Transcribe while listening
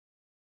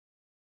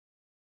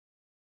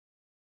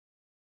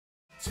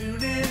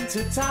Tune in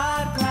to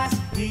Todd Glass.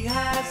 He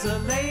has a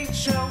late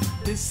show.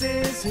 This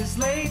is his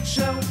late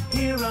show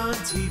here on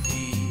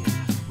TV.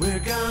 We're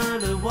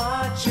gonna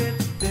watch it.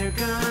 They're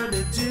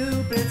gonna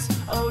do bits.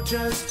 Oh,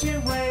 just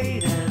you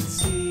wait and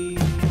see.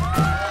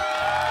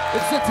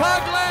 It's the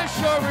Todd Glass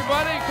Show,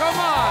 everybody. Come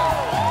on.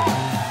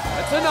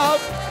 That's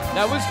enough.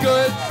 That was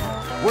good.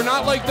 We're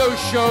not like those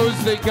shows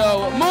that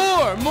go,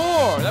 more.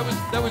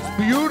 That was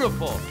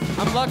beautiful.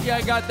 I'm lucky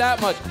I got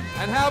that much.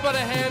 And how about a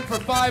hand for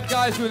 5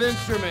 guys with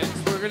instruments?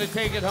 We're going to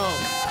take it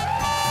home.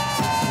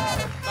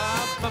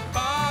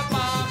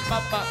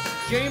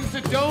 James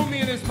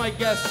Adomian is my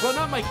guest. Well,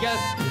 not my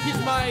guest.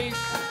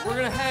 We're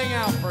going to hang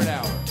out for an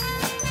hour.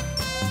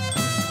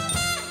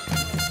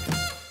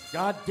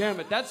 God damn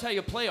it, that's how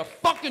you play a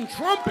fucking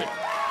trumpet.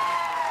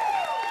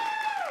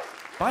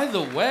 By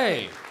the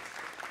way,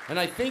 and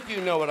I think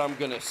you know what I'm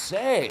gonna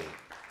say,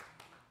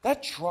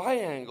 that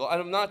triangle, and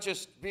I'm not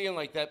just being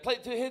like that.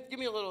 Give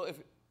me a little,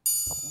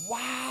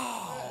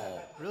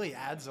 wow. It really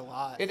adds a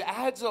lot. It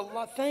adds a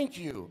lot, thank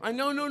you. I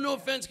know, no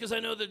offense, because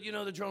I know that,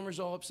 the drummer's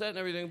all upset and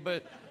everything,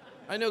 but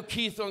I know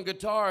Keith on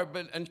guitar,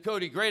 and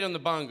Cody, great on the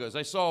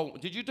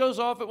bongos. Did you doze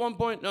off at one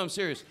point? No, I'm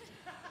serious.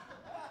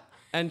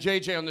 And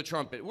JJ on the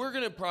trumpet. We're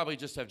gonna probably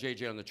just have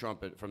JJ on the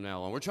trumpet from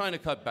now on. We're trying to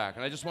cut back,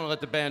 and I just want to let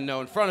the band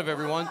know in front of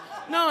everyone.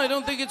 No, I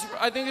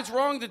think it's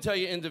wrong to tell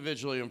you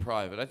individually and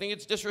private. I think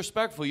it's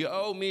disrespectful. You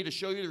owe me to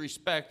show you the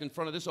respect in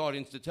front of this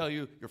audience to tell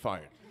you you're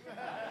fired.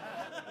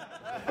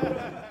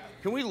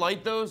 Can we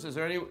light those? Is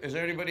there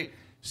anybody?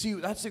 See,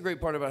 that's the great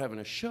part about having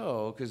a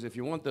show, because if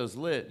you want those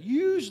lit,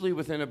 usually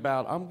within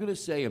about, I'm gonna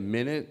say a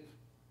minute,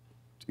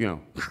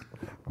 Can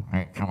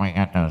we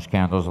get those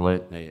candles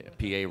lit? The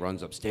PA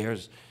runs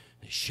upstairs.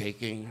 They're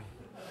shaking.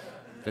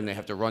 Then they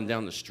have to run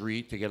down the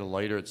street to get a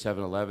lighter at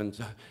 7-Eleven.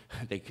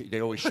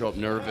 They always show up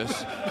nervous.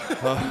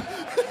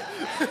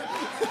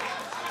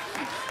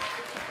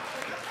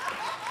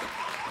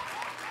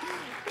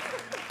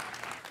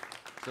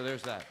 So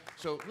there's that.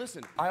 So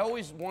listen, I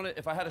always wanted,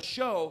 if I had a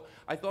show,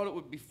 I thought it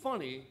would be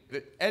funny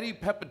that Eddie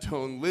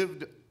Pepitone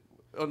lived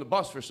on the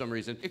bus for some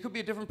reason. It could be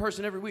a different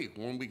person every week.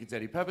 One week it's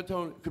Eddie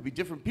Pepitone. It could be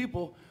different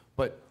people.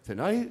 But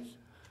tonight,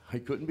 I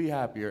couldn't be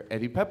happier.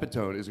 Eddie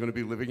Pepitone is going to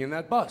be living in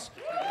that bus.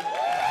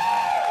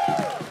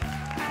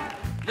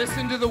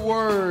 Listen to the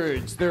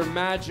words. They're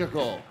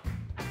magical.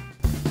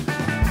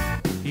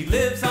 He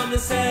lives on the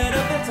set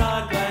of the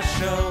Todd Glass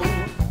Show.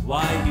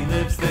 Why he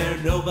lives there,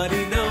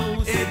 nobody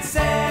knows. It's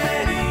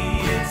Eddie.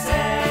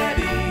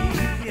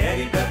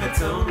 Eddie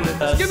Pepitone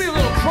with us. Give me a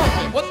little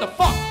trumpet. What the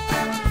fuck?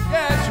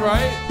 Yeah, that's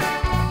right.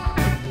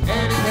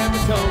 Eddie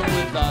Pepitone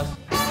with us.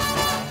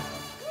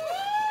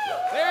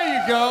 There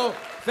you go.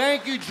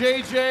 Thank you,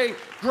 JJ.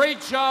 Great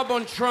job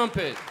on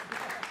trumpet.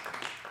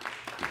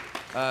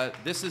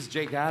 This is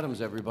Jake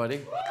Adams,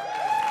 everybody.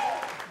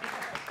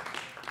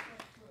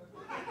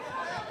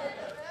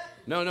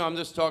 No, I'm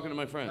just talking to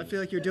my friend. I feel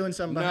like you're doing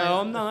something behind. No,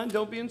 I'm not.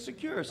 Don't be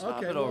insecure.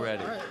 Stop it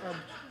already.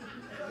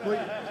 All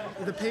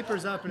right, the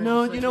paper's up. And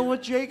No, you know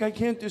what, Jake? I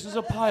can't. This is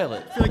a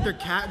pilot. I feel like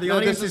the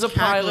audience this is a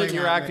pilot, and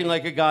you're acting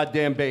like a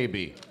goddamn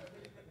baby.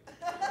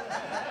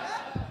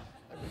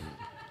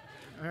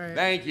 All right.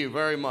 Thank you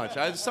very much.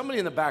 Somebody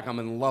in the back I'm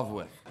in love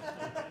with.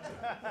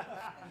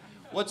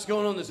 What's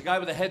going on? There's a guy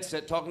with a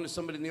headset talking to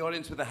somebody in the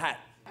audience with a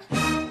hat.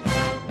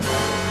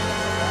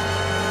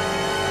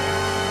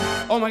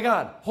 Oh my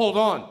God, hold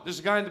on. There's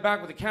a guy in the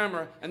back with a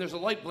camera and there's a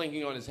light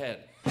blinking on his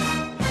head.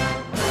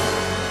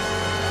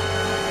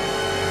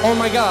 Oh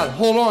my God,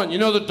 hold on. You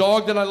know the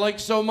dog that I like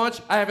so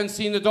much? I haven't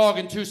seen the dog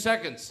in 2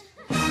 seconds.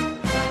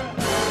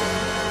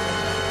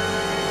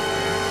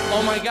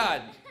 Oh my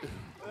God.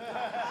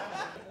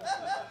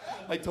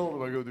 I told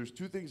him, I go, there's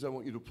 2 things I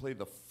want you to play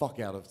the fuck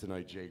out of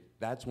tonight, Jake.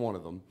 That's one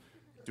of them.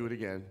 Do it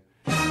again.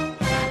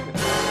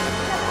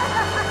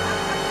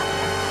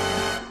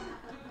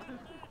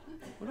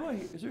 What do I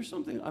hear? Is there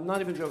something? I'm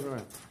not even joking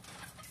around.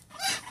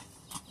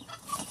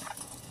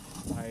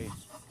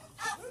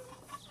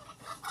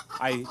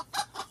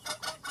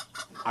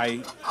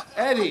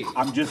 Eddie!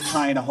 I'm just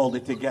trying to hold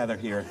it together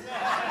here.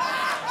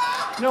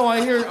 No,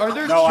 I hear, are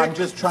there No, I'm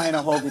just trying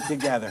to hold it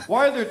together.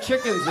 Why are there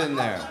chickens in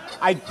there?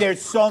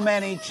 There's so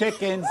many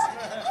chickens.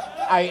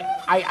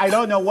 I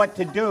don't know what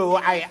to do.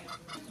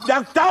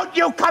 Don't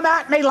you come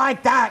at me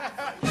like that!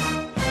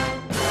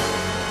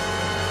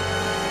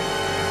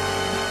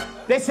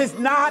 This is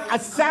not a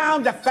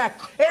sound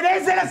effect. It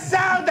isn't a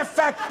sound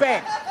effect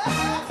bit.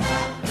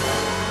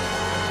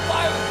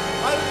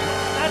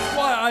 That's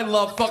why I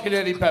love fucking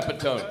Eddie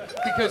Pepitone.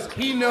 Because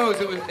he knows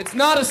it's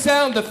not a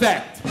sound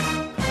effect.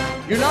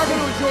 You're not going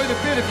to enjoy the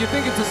bit if you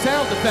think it's a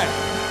sound effect.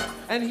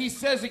 And he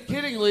says it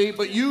kiddingly,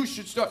 but you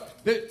should start.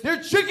 There are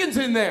chickens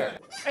in there.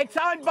 It's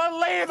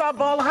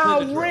unbelievable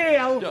how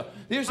real. Yeah.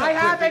 Here's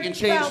how quick you can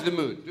change the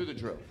mood. Do the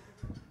drill.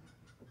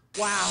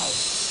 Wow.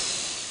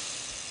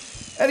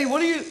 Eddie,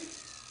 what are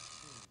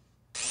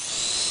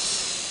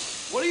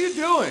you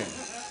doing?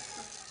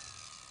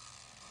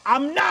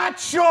 I'm not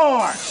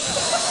sure.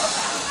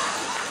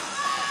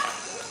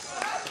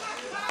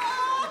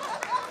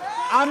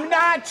 I'm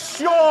not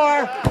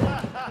sure.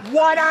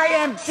 what I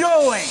am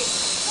doing.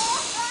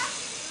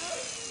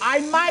 I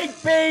might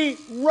be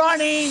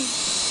running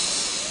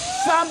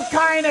some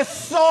kind of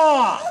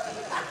saw,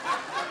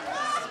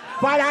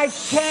 but I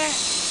can't,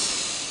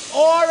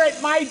 or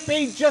it might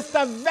be just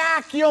a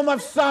vacuum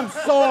of some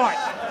sort.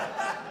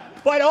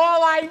 But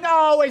all I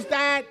know is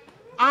that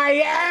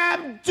I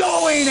am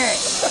doing it.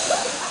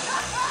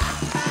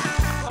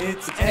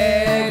 It's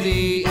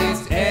Eddie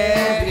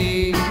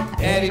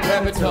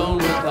Pepitone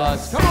with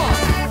us. Come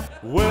on!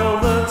 Will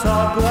the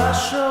Todd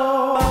Glass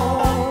Show?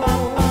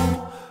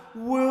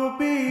 We'll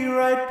be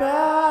right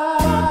back.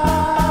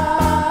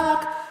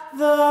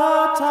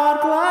 The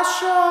Todd Glass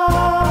Show.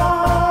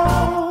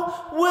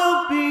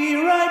 We'll be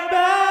right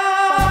back.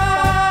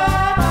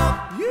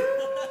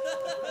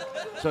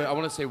 So I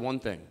want to say one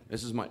thing.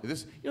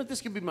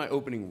 This could be my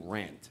opening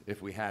rant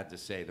if we had to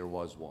say there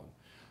was one.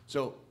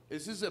 So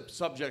this is a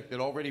subject that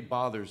already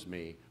bothers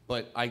me,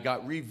 but I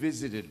got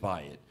revisited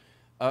by it.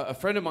 A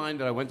friend of mine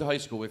that I went to high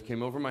school with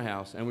came over to my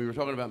house, and we were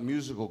talking about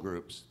musical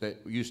groups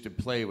that used to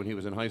play when he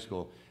was in high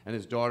school, and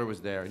his daughter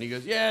was there, and he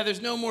goes, "Yeah,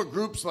 there's no more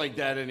groups like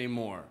that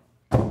anymore."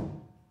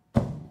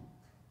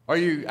 Are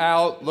you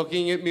out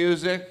looking at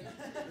music?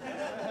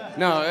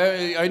 No,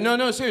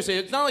 no, seriously.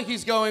 It's not like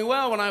he's going,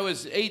 well, when I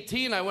was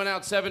 18, I went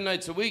out 7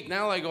 nights a week.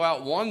 Now I go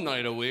out 1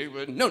 night a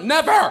week. No,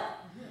 never!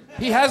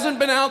 He hasn't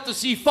been out to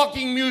see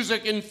fucking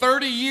music in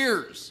 30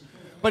 years.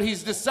 But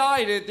he's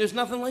decided there's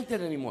nothing like that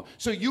anymore.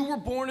 So you were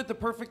born at the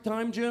perfect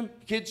time, Jim?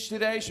 Kids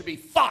today should be,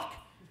 fuck!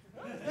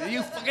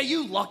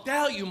 You lucked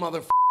out, you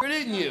motherfucker,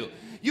 didn't you?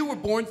 You were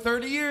born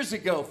 30 years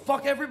ago.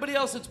 Fuck everybody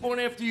else that's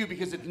born after you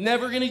because it's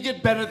never gonna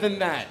get better than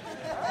that.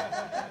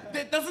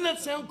 Doesn't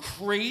that sound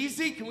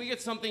crazy? Can we get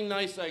something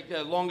nice like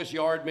Longest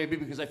Yard maybe,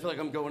 because I feel like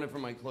I'm going in for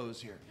my clothes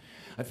here.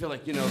 I feel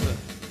like,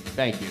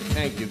 Thank you.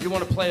 If you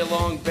want to play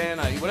along, Ben,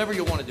 whatever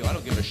you want to do, I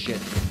don't give a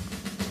shit.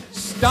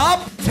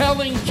 Stop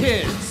telling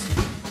kids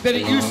that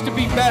it used to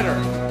be better.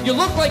 You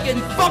look like a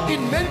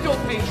fucking mental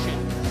patient.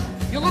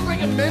 You look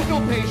like a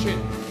mental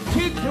patient.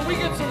 Kid, can we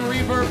get some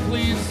reverb,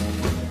 please?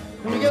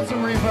 Can we get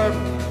some reverb?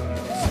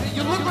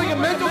 You look like a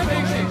mental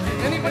patient.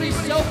 Anybody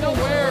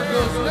self-aware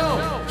goes, no.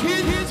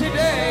 Kids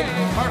today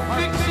are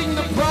fixing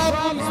the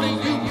problems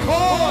that you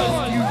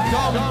caused, you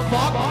dumb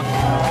fuck.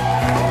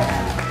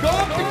 Go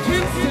up to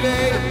kids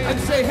today and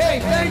say, hey,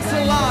 thanks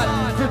a lot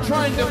for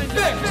trying to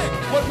fix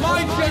what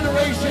my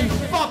generation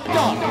fucked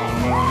up.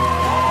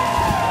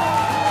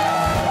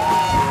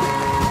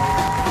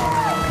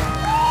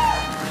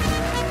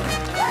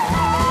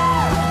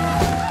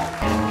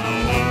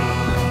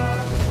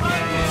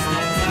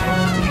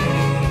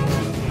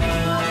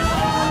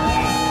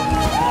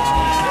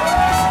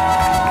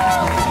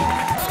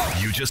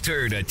 Just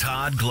heard a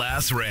Todd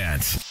Glass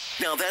rant.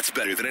 Now that's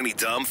better than any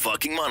dumb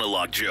fucking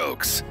monologue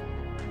jokes.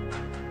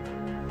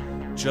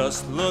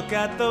 Just look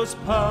at those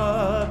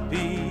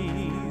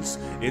puppies.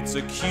 It's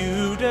a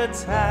cute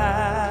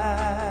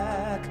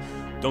attack.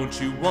 Don't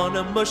you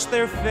wanna mush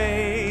their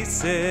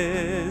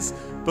faces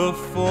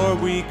before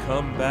we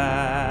come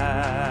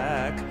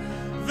back?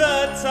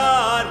 The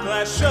Todd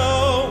Glass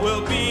Show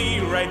will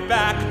be right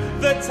back.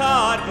 The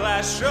Todd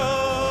Glass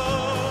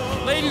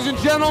Show. Ladies and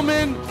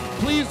gentlemen,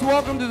 please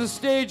welcome to the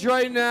stage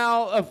right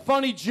now a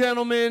funny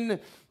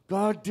gentleman.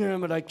 God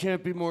damn it, I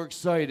can't be more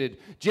excited.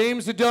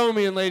 James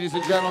Adomian, ladies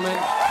and gentlemen.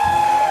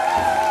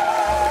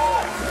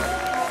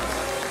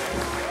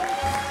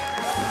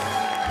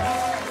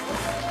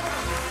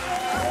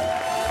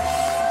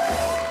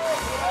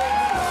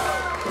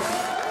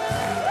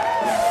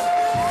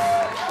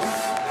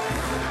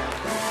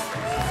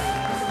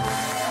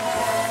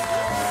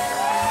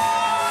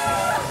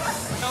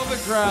 Tell the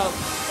crowd.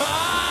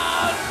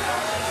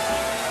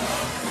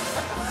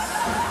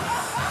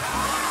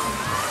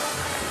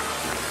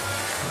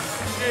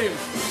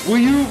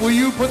 Will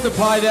you put the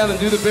pie down and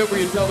do the bit where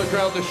you tell the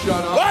crowd to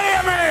shut up? What do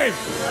you mean?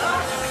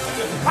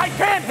 I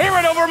can't hear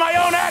it over my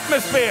own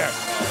atmosphere.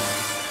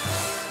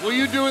 Will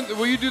you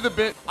do the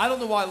bit? I don't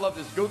know why I love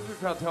this. Go through the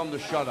crowd, tell them to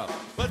shut up.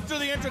 Let's do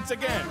the entrance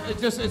again.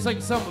 It's like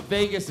some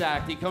Vegas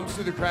act. He comes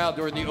through the crowd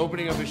during the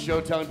opening of his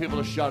show telling people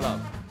to shut up.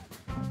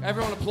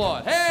 Everyone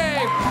applaud. Hey,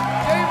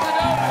 James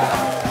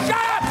Adomian. Shut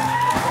up!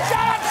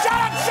 Shut up! Shut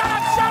up! Shut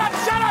up!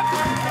 Shut up!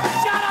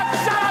 Shut up!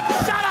 Shut up!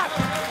 Shut up! Shut up!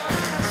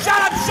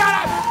 Shut up! Shut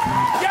up!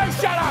 You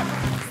shut up!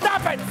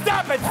 Stop it!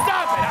 Stop it!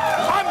 Stop it!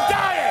 I'm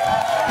dying!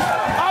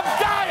 I'm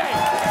dying!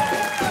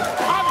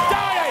 I'm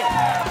dying!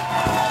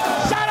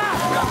 Shut up!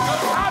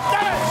 I'm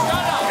done!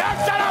 Shut up! Now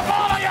shut up,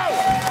 all of you!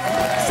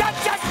 Shut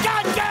your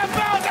goddamn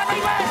mouths,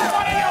 every last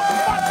one of you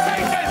fuck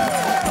faces!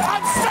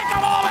 I'm sick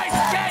of all this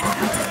shit!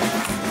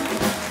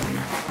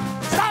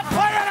 Stop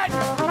playing it!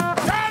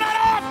 Turn it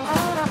off!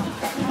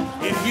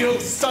 If you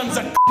sons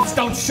of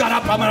don't shut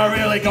up, I'm gonna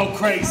really go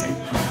crazy.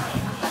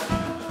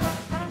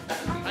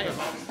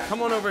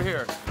 Come on over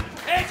here.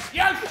 It's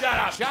you shut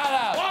up! Shut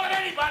up. Won't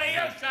anybody,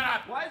 you shut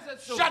up! Why is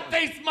that so Shut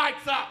funny? these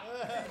mics up!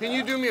 Can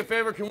you do me a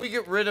favor? Can we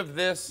get rid of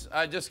this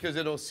just because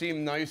it'll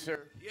seem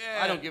nicer?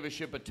 Yeah. I don't give a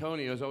shit, but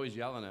Tony was always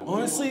yelling at me.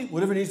 Honestly,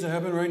 whatever needs to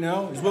happen right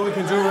now is what we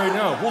can do right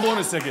now. Hold on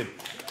a second.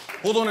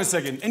 Hold on a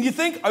second. And you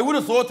think I would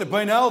have thought that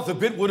by now the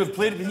bit would have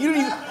played it, but you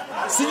didn't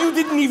even, so you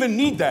didn't even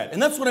need that.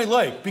 And that's what I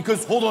like,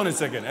 because hold on a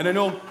second. And I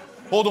know,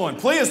 hold on,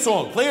 play a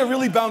song. Play a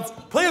really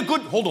play a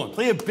good, hold on,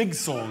 play a big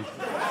song.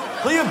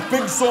 Play a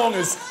big song,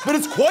 but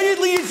as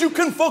quietly as you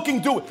can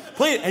fucking do it.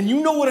 Play it, and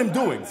you know what I'm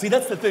doing. See,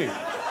 that's the thing.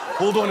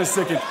 Hold on a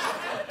second.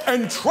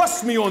 And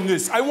trust me on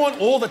this. I want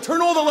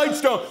turn all the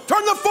lights down.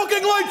 Turn the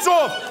fucking lights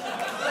off!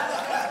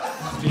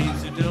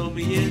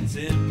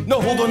 No,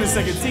 hold on a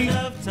second. See,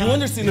 you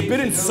understand the bit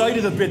inside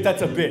of the bit,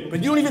 that's a bit.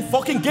 But you don't even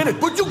fucking get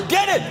it. But you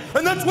get it!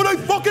 And that's what I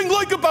fucking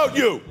like about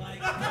you!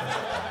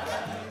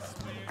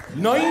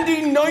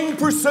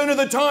 99% of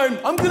the time,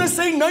 I'm gonna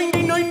say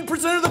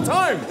 99% of the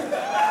time.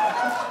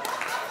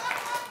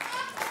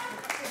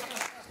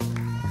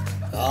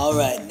 All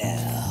right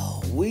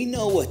now, we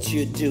know what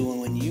you're doing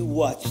when you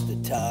watch the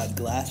Todd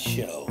Glass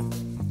Show.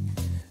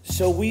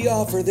 So we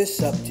offer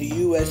this up to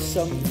you as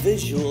some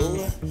visual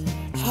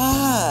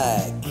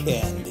high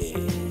candy.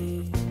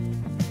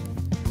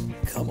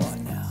 Come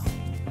on now.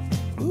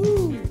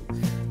 Ooh,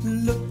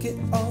 look at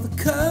all the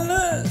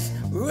colors,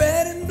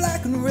 red and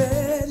black and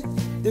red.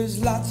 There's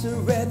lots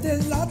of red,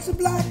 there's lots of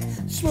black,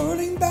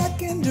 swirling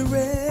back into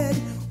red.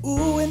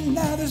 Ooh, and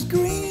now there's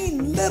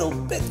green, little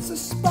bits of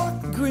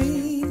spark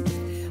green.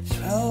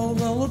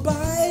 Swallowed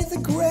by the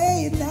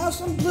gray, and now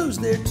some blues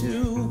there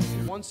too.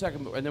 1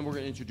 second, and then we're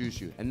gonna introduce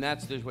you. And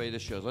that's the way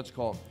this shows. Let's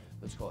call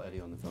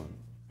Eddie on the phone.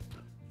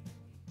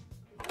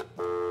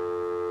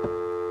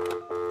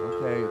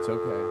 Okay, it's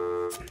okay.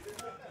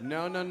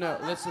 No.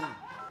 Listen.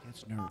 He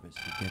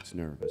gets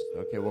nervous.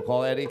 Okay, we'll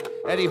call Eddie.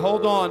 Eddie,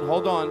 hold on.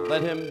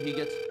 Let him,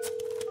 it's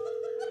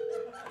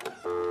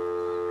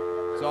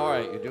all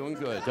right, you're doing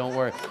good, don't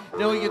worry.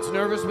 No, he gets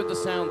nervous with the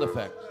sound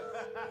effects.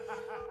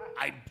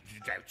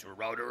 That's a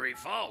rotary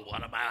phone.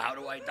 How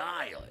do I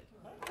dial it?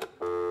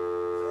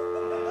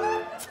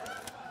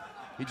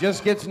 He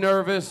just gets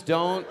nervous,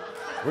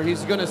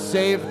 he's gonna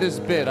save this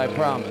bit, I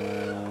promise.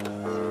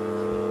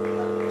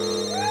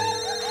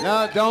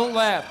 No, don't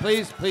laugh,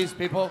 please,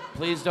 people,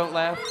 please don't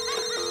laugh.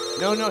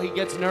 No, he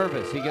gets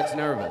nervous.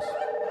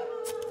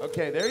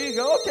 Okay, there you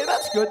go. Okay,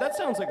 that's good. That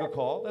sounds like a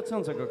call.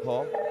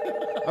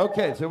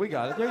 Okay, so we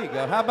got it. There you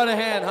go. How about a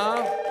hand,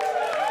 huh?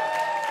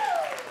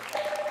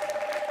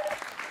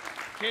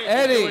 Kid,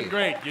 Eddie.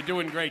 You're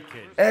doing great,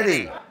 kid.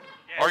 Eddie,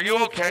 are you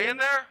okay in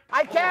there?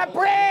 I can't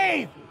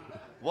breathe!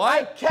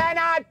 What? I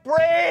cannot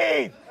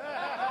breathe!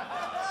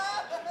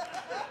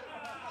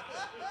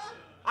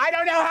 I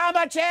don't know how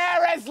much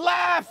air is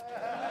left!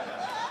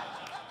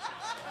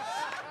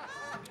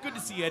 It's good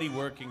to see Eddie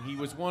working. He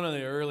was one of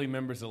the early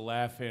members of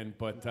Laugh-In,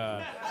 but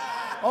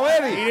Oh,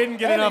 Eddie! he didn't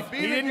get enough.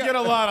 He didn't get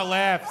a lot of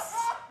laughs.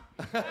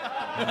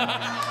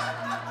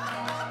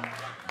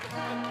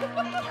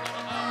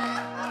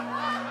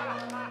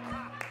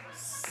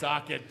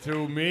 Sock it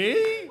to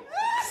me.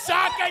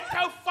 Sock it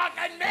to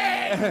fucking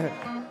me.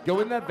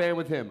 Go in that van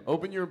with him.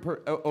 Open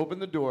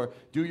the door.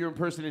 Do your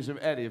impersonation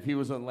of Eddie if he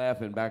was on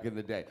Laugh-In back in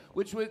the day.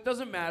 Which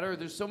doesn't matter.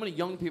 There's so many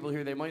young people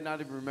here. They might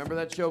not even remember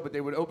that show, but they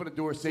would open a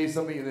door, say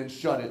something, and then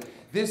shut it.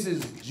 This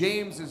is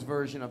James's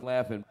version of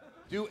Laugh-In.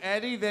 Do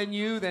Eddie, then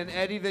you, then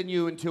Eddie, then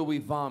you until we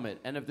vomit.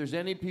 And if there's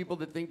any people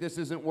that think this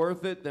isn't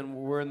worth it, then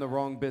we're in the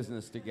wrong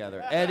business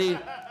together. Eddie,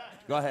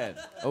 go ahead.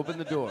 Open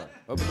the door.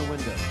 Open the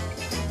window.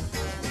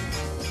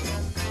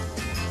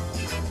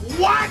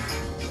 What?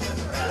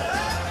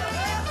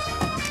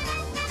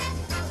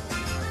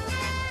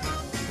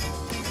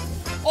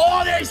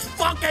 All this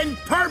fucking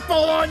purple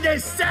on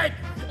this set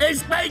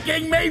is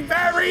making me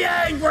very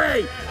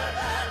angry!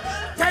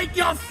 Take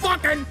your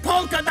fucking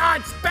polka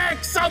dots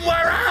back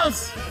somewhere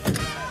else!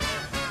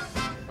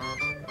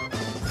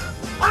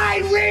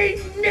 I read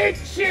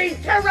Nietzsche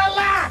to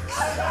relax!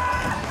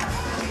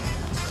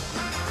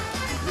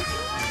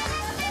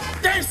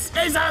 This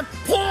is a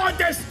poor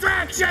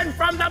distraction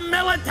from the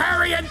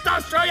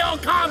military-industrial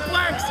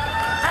complex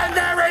and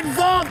their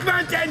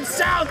involvement in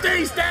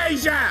Southeast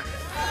Asia!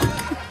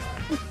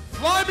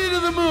 Fly me to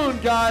the moon,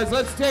 guys.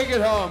 Let's take it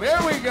home. Here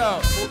we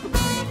go.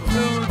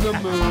 To the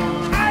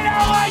moon. I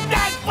don't like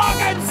that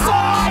fucking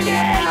song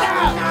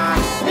either!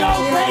 You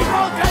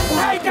people can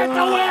take it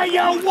to where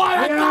you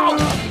want to go!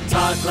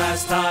 Todd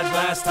Glass Show. Todd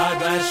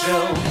Glass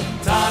Show.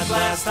 Todd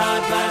Glass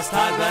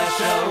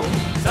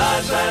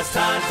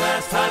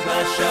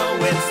Show.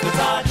 It's the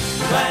Todd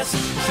Glass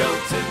Show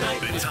tonight.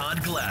 The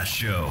Todd Glass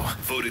Show,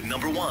 voted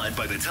 #1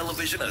 by the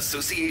Television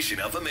Association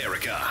of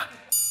America.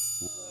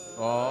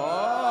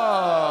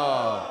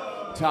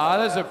 Oh,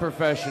 Todd is a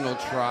professional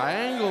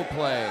triangle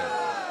player.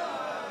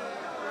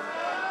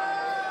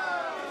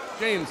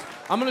 James,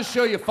 I'm going to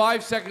show you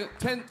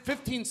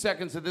 15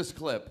 seconds of this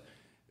clip.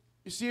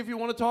 You see if you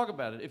want to talk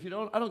about it. If you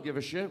don't, I don't give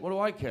a shit. What do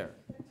I care?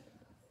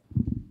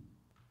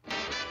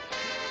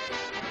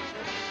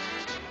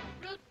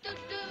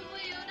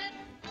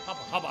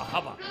 Hubba,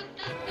 hubba.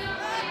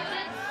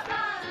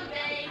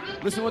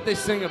 Listen what they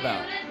sing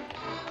about.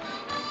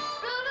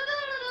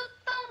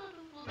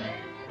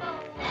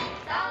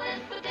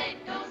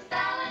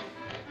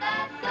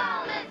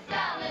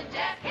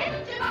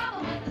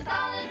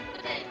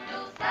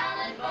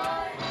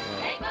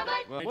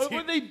 What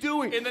were they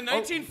doing? In the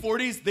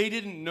 1940s, they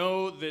didn't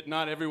know that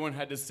not everyone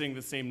had to sing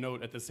the same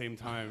note at the same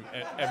time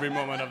at every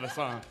moment of the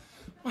song.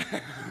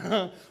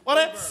 Well,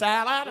 it's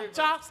salad,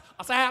 chops,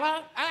 a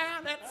salad,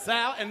 and it's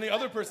salad. And the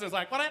other person is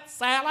like, well, it's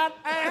salad,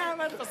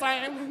 and it's the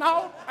same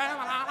note.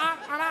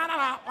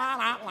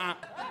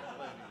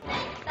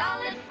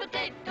 Salad,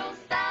 potato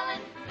salad,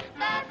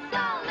 that's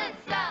solid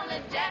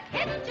salad. Jack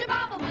hit your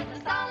mama with the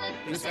solid.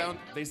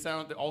 They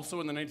sound, also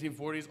in the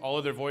 1940s, all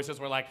of their voices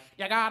were like,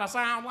 you gotta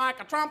sound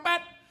like a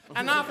trumpet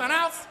and nothing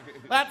else.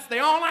 That's the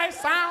only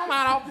sound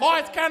that a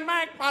voice can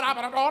make. But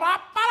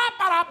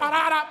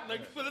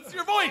it's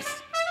your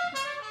voice.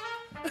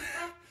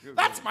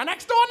 That's my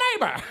next door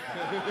neighbor.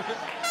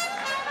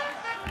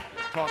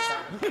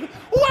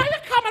 Where you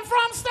coming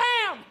from,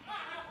 Stan?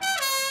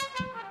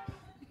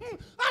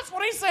 That's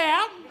what he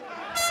said.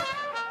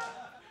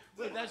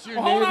 Wait, that's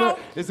your neighbor?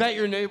 Is that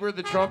your neighbor,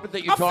 the trumpet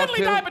that you talk to? I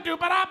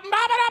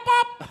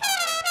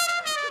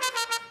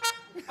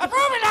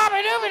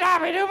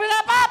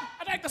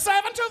take the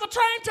 7 to the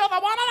train till the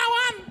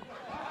 101.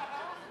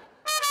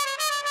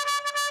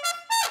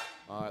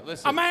 All right,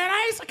 listen. A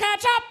mayonnaise, a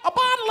ketchup, a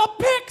bottle of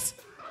Pix.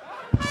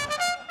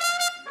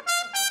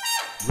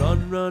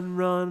 Run, run,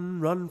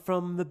 run, run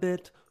from the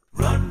bit.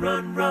 Run,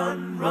 run,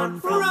 run, run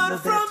from the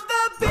bit. Run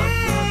from the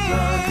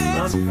bit.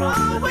 Run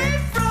from the bit.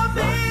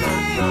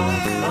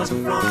 Run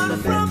from the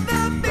bit. Run from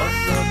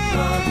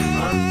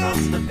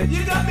the bit.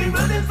 You got me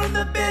running from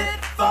the bit.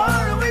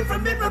 Far away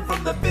from it. Run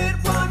from the bit.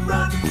 Run,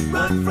 run,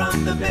 run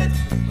from the bit.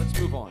 Let's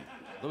move on.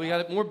 We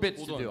got more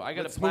bits to do. I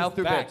got to plow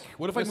through bits.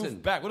 What if I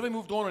moved back? What if I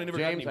moved on and I never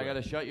got James, anywhere? I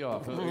got to shut you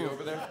off. Are you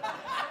over there?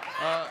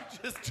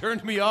 Just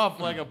turned me off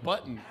like a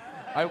button.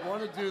 I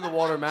want to do the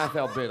Walter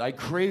Matthau bit. I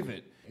crave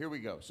it. Here we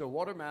go. So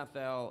Walter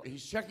Matthau,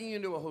 he's checking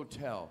into a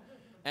hotel.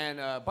 And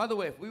by the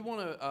way, if we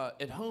want to,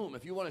 at home,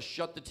 if you want to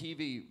shut the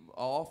TV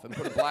off and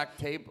put a black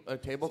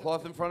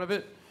tablecloth in front of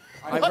it,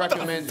 I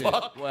recommend it.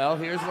 Well,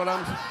 here's what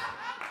I'm...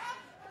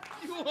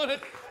 You want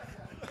it?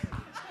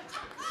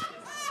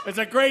 It's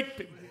a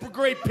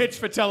great pitch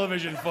for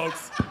television,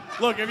 folks.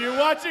 Look, if you're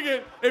watching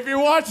it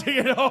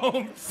at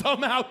home,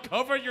 somehow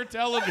cover your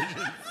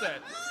television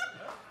set.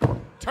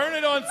 Turn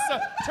it on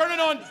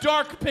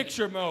dark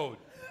picture mode.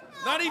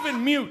 Not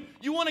even mute.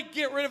 You want to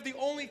get rid of the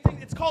only thing.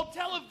 It's called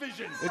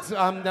television. It's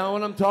not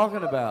what I'm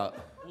talking about.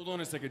 Hold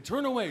on a second.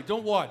 Turn away.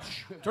 Don't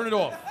watch. Turn it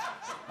off.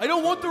 I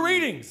don't want the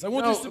ratings. I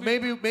want this to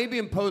be... Maybe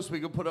in post we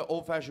could put an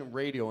old-fashioned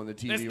radio on the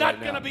TV. There's right not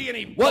now. gonna be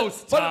any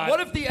post.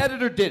 What if the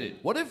editor did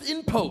it? What if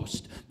in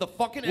post the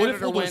fucking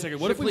editor went?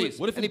 What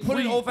if he put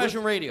an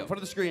old-fashioned radio in front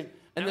of the screen,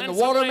 and then the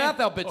Walter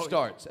Matthau bit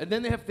starts, and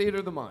then they have theater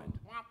of the mind.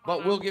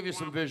 But we'll give you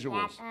some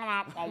visuals.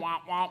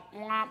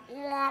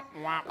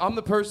 I'm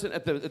the person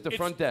at the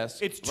front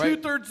desk. It's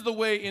two-thirds of the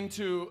way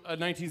into a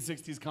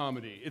 1960s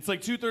comedy. It's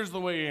like two-thirds of the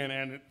way in,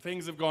 and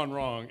things have gone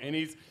wrong. And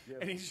he's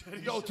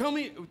tell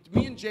me,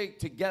 me and Jake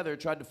together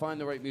tried to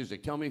find the right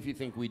music. Tell me if you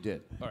think we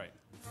did. All right.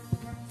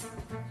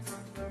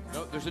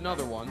 No, there's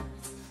another one.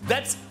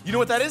 You know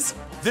what that is?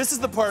 This is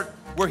the part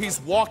where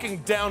he's walking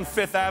down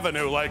Fifth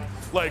Avenue like,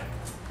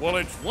 well,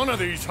 it's one of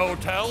these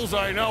hotels,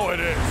 I know it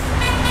is.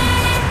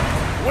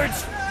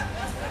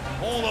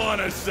 Hold on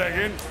a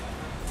second.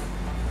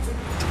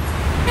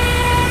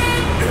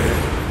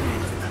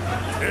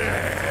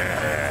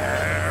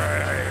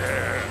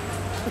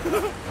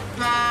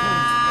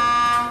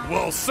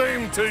 Well,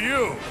 same to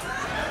you.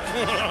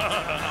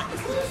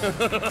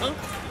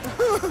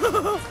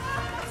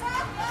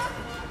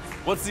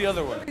 What's the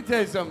other one? Let me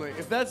tell you something.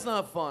 If that's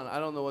not fun, I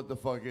don't know what the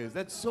fuck is.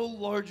 That's so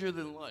larger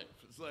than life.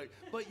 It's like,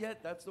 but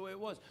yet that's the way it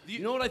was.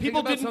 You know what I think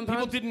about sometimes?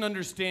 People didn't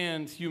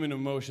understand human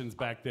emotions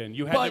back then.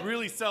 You had to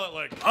really sell it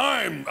like,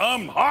 I'm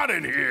hot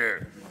in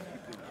here.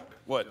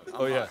 What?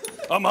 Oh yeah.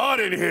 I'm hot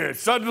in here.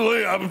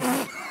 Suddenly I'm.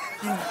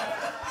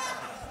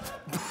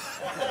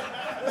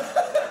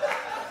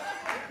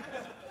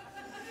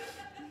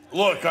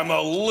 Look,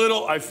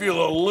 I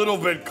feel a little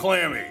bit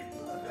clammy.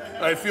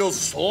 I feel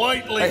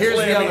slightly Here's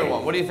clammy. the other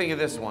one. What do you think of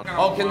this one?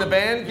 Oh, can the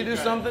band do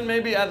something?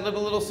 Maybe add a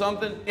little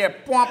something? Yeah,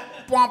 bwomp,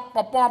 bwomp,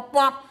 bwomp, bwomp,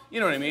 bwomp. You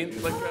know what I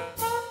mean? Like,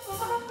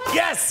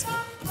 yes!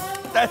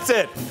 That's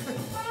it.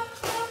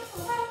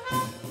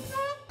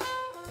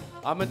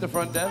 I'm at the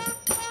front desk.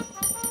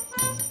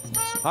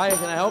 Hi,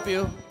 can I help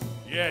you?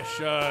 Yes,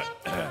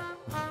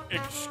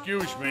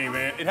 excuse me,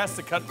 man. It has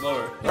to cut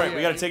lower. All right,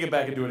 we got to take it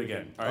back and do it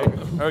again. All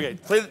right? Okay,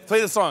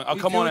 play the song. I'll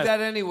come on in. We do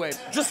that anyway.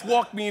 Just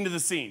walk me into the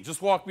scene.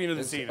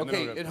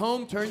 Okay, at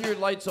home, turn your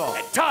lights off.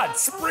 Hey, Todd,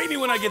 spray me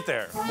when I get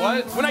there.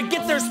 What? When I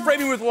get there, spray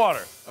me with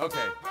water.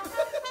 Okay.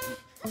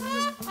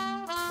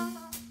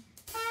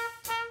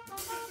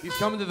 He's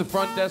coming to the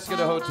front desk at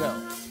a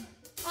hotel.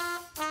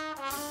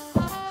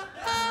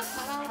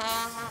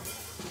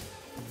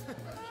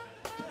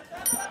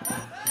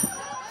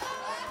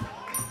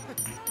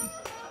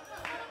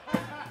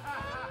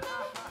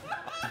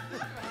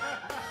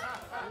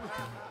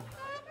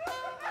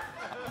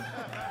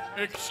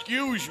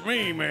 Excuse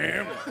me,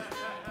 ma'am.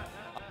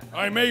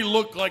 I may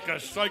look like a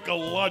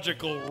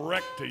psychological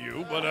wreck to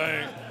you, but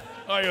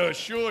I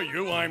assure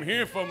you, I'm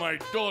here for my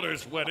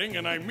daughter's wedding,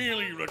 and I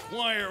merely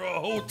require a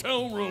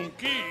hotel room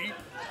key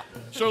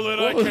so that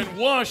I can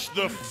wash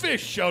the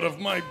fish out of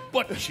my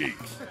butt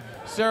cheeks.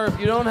 Sir, if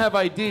you don't have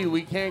ID,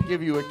 we can't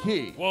give you a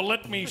key. Well,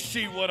 let me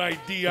see what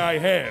ID I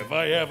have.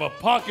 I have a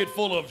pocket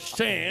full of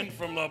sand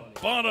from the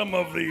bottom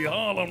of the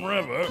Harlem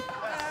River.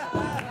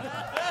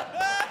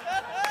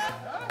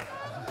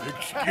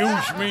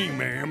 Excuse me,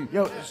 ma'am.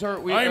 Yo, sir,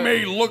 I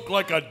may look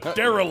like a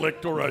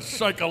derelict or a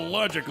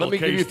psychological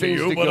case to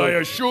you, but I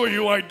assure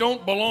you I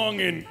don't belong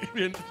in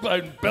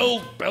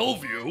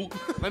Bellevue.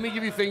 Let me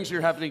give you things you're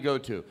having to go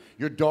to.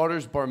 Your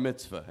daughter's bar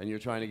mitzvah, and you're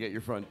trying to get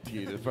your front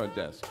key to the front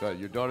desk. Go ahead,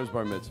 your daughter's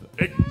bar mitzvah.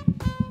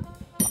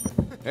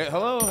 Hey,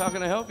 hello, how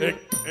can I help you?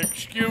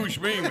 Excuse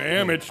me,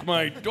 ma'am. It's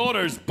my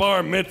daughter's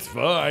bar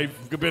mitzvah.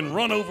 I've been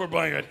run over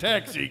by a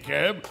taxi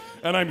cab,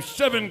 and I'm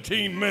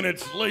 17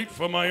 minutes late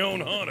for my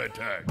own heart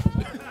attack.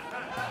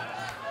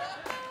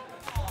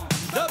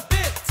 The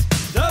bit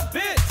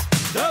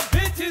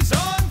is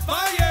on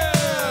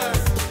fire!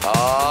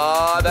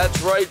 Ah,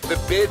 that's right, the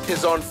bit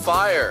is on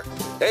fire.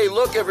 Hey,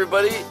 look,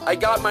 everybody, I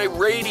got my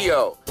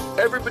radio.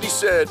 Everybody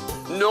said,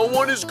 no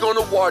one is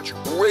gonna watch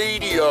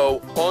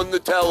radio on the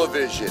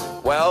television.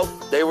 Well,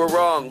 they were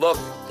wrong. Look,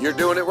 you're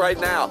doing it right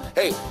now.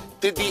 Hey,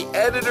 did the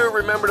editor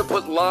remember to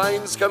put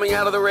lines coming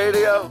out of the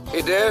radio?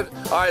 He did?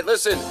 All right,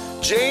 listen,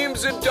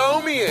 James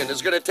Adomian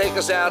is gonna take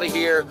us out of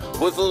here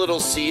with a little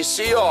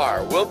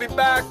CCR. We'll be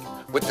back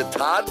with the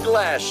Todd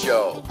Glass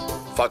Show.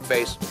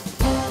 Fuckface.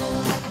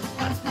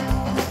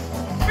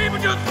 People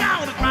just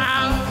shout a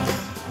smile,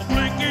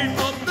 blinking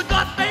up the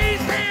gut face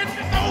and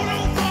hold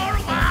on for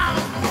a while.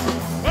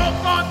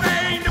 Up on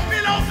pain, the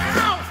pillow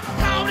down,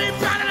 called him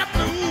out of the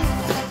blue.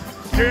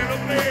 Get a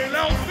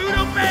pillow through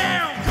the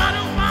bell, cut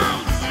him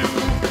out shoe.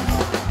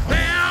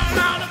 Down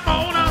on the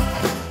corner,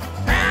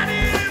 down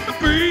in the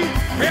breeze,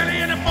 belly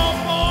in the ball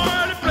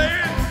for the play,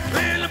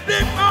 in the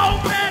big ball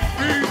bed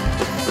tree.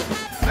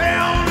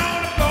 Down on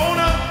the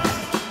corner,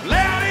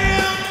 loud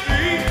in the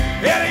street,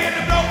 belly in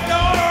the blow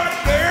door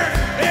there.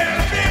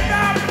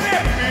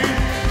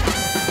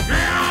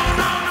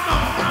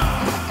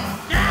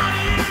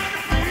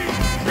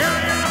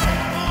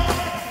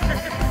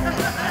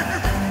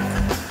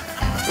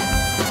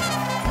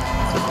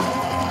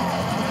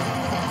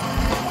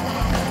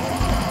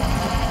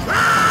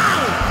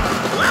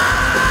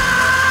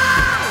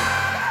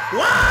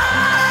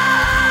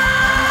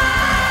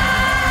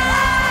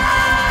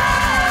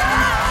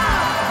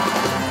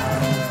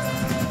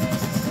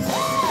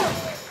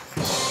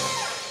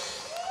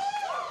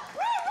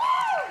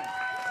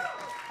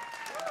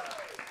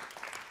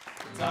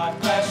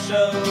 Todd Glass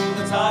Show,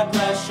 the Todd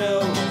Glass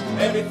Show.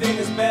 Everything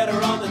is better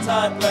on the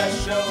Todd Glass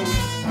Show.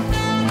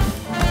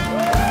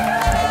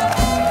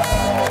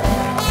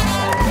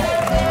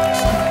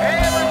 Hey,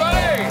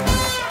 everybody!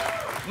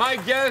 My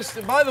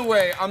guest, by the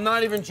way, I'm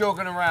not even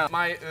joking around.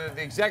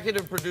 The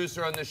executive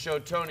producer on this show,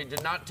 Tony,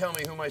 did not tell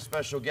me who my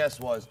special guest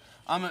was.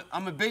 I'm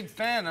a big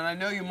fan, and I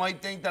know you might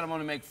think that I'm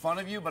going to make fun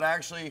of you, but I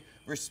actually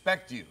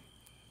respect you.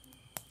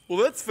 Well,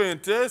 that's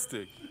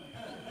fantastic.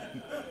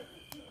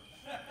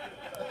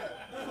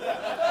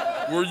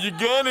 Were you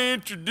gonna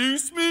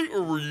introduce me,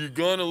 or were you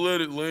gonna let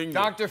it linger?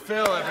 Dr.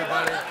 Phil,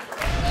 everybody.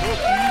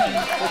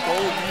 Fuck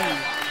all of you.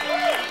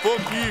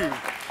 Fuck you.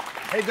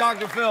 Hey,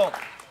 Dr. Phil,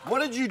 what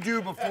did you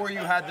do before you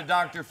had the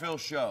Dr. Phil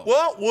show?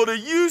 Well, what I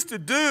used to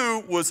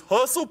do was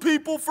hustle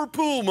people for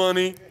pool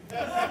money,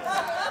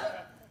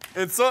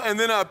 and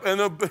then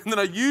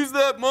I used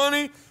that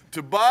money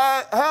to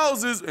buy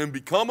houses and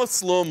become a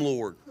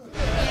slumlord.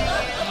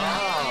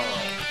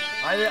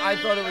 I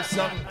thought it was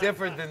something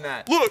different than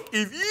that. Look,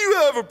 if you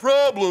have a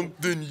problem,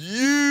 then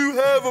you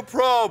have a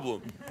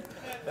problem.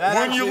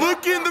 When you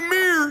look in the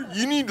mirror,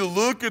 you need to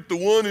look at the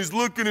one who's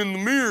looking in the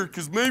mirror,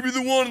 because maybe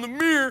the one in the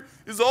mirror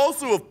is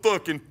also a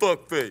fucking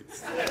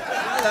fuckface. Yeah,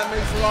 that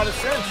makes a lot of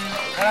sense.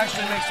 That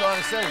actually makes a lot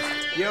of sense.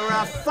 You're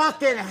a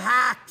fucking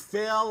hack,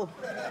 Phil.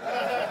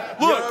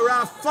 Look, you're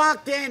a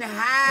fucking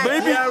hack.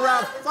 You're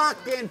a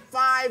fucking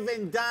five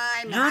and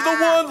dime You're hack.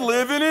 the one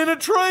living in a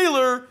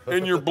trailer,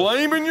 and you're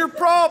blaming your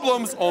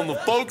problems on the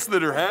folks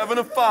that are having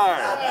a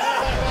fire.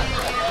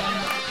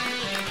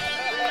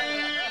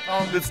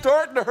 It's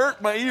starting to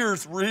hurt my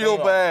ears real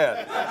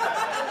bad.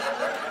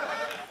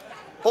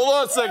 Hold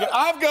on a second.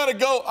 I've got to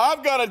go.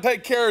 I've got to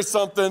take care of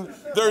something.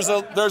 There's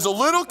a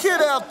little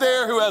kid out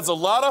there who has a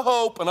lot of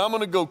hope, and I'm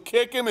going to go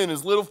kick him in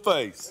his little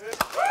face.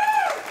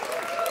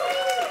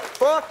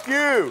 Fuck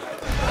you.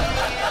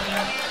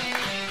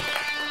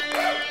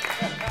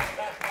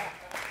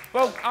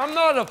 Folks, I'm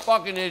not a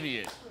fucking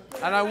idiot.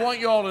 And I want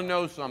you all to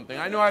know something.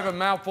 I know I have a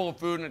mouthful of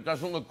food and it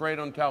doesn't look great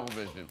on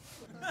television.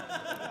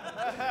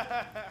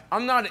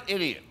 I'm not an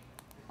idiot.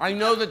 I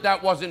know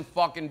that wasn't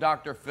fucking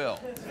Dr. Phil.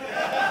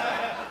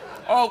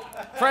 Oh,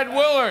 Fred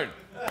Willard.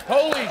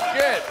 Holy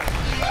shit.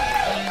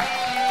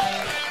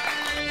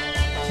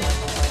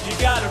 You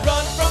gotta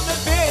run from the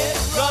bit,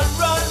 run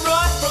from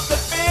the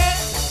bit.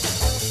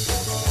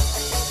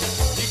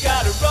 You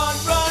gotta run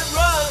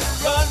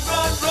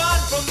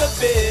from the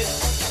bit.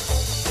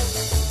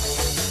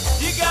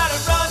 You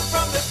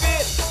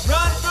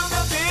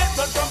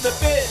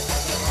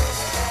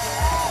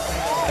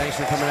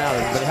for coming out,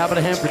 everybody. How about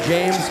a hand for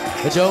James,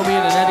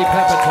 Adomian, and Eddie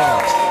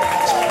Pepitone?